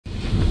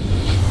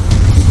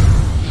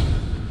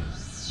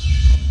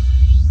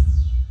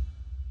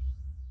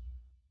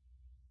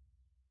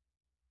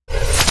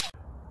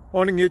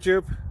Morning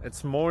YouTube,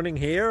 it's morning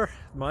here.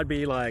 It might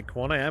be like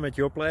 1 a.m. at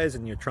your place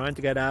and you're trying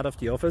to get out of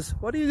the office.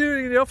 What are you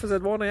doing in the office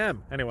at 1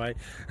 a.m? Anyway,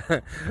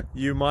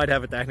 you might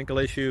have a technical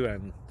issue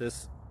and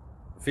this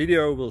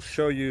video will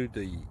show you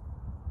the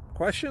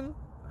question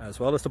as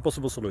well as the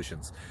possible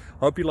solutions.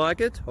 Hope you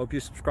like it, hope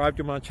you subscribe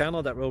to my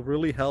channel. That will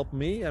really help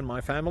me and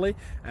my family,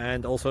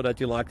 and also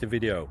that you like the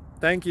video.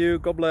 Thank you,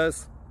 God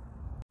bless.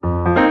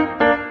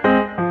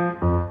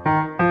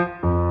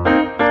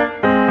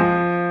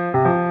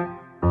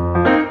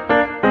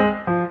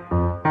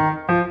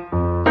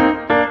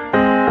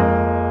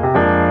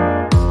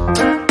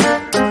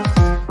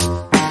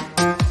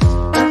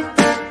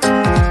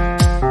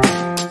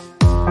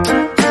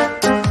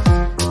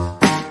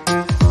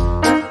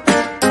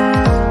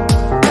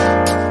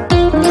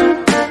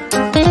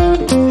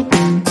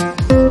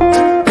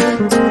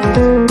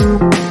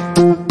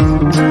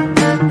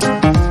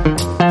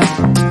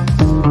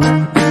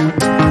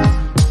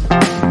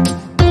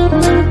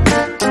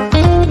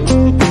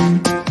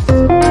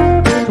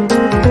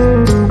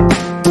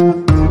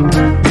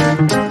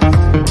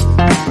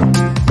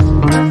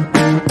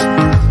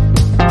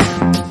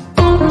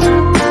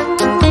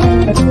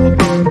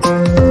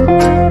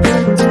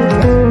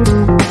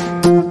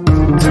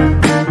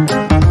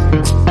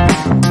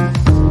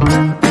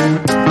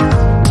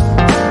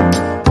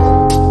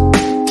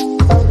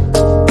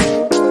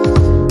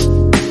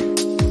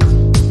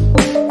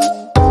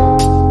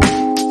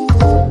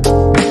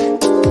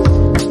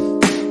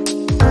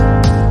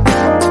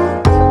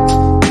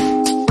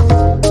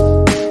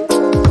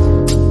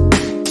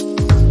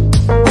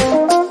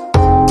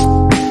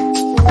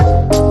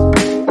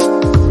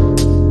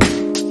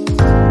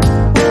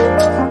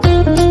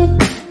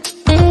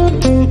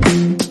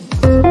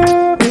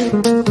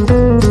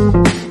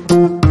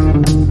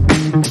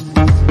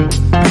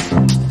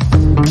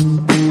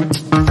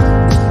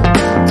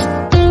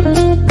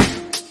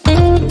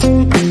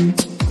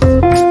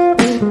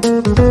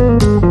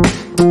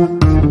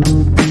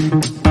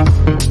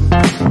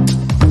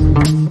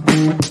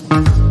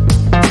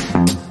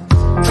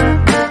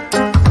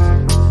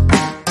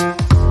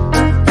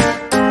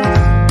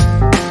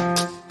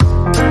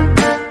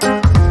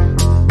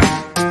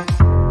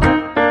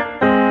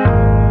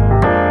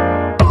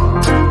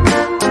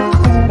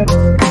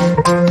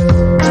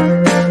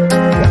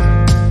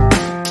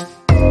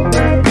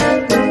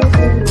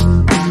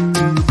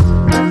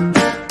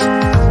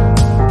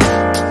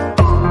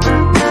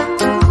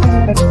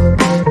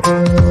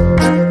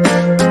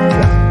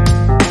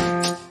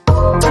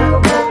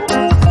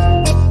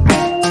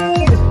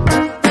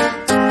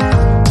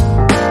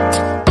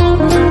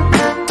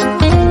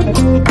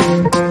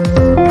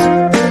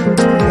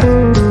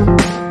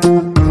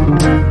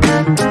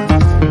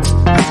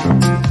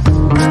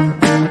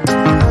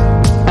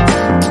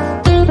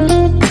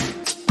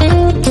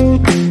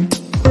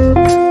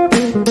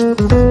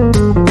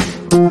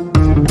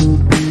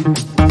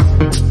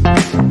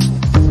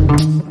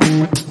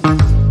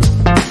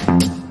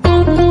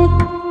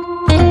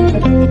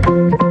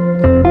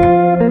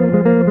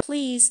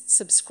 Please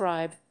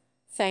subscribe.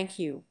 Thank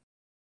you.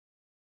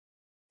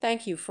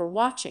 Thank you for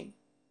watching.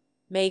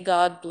 May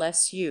God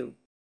bless you.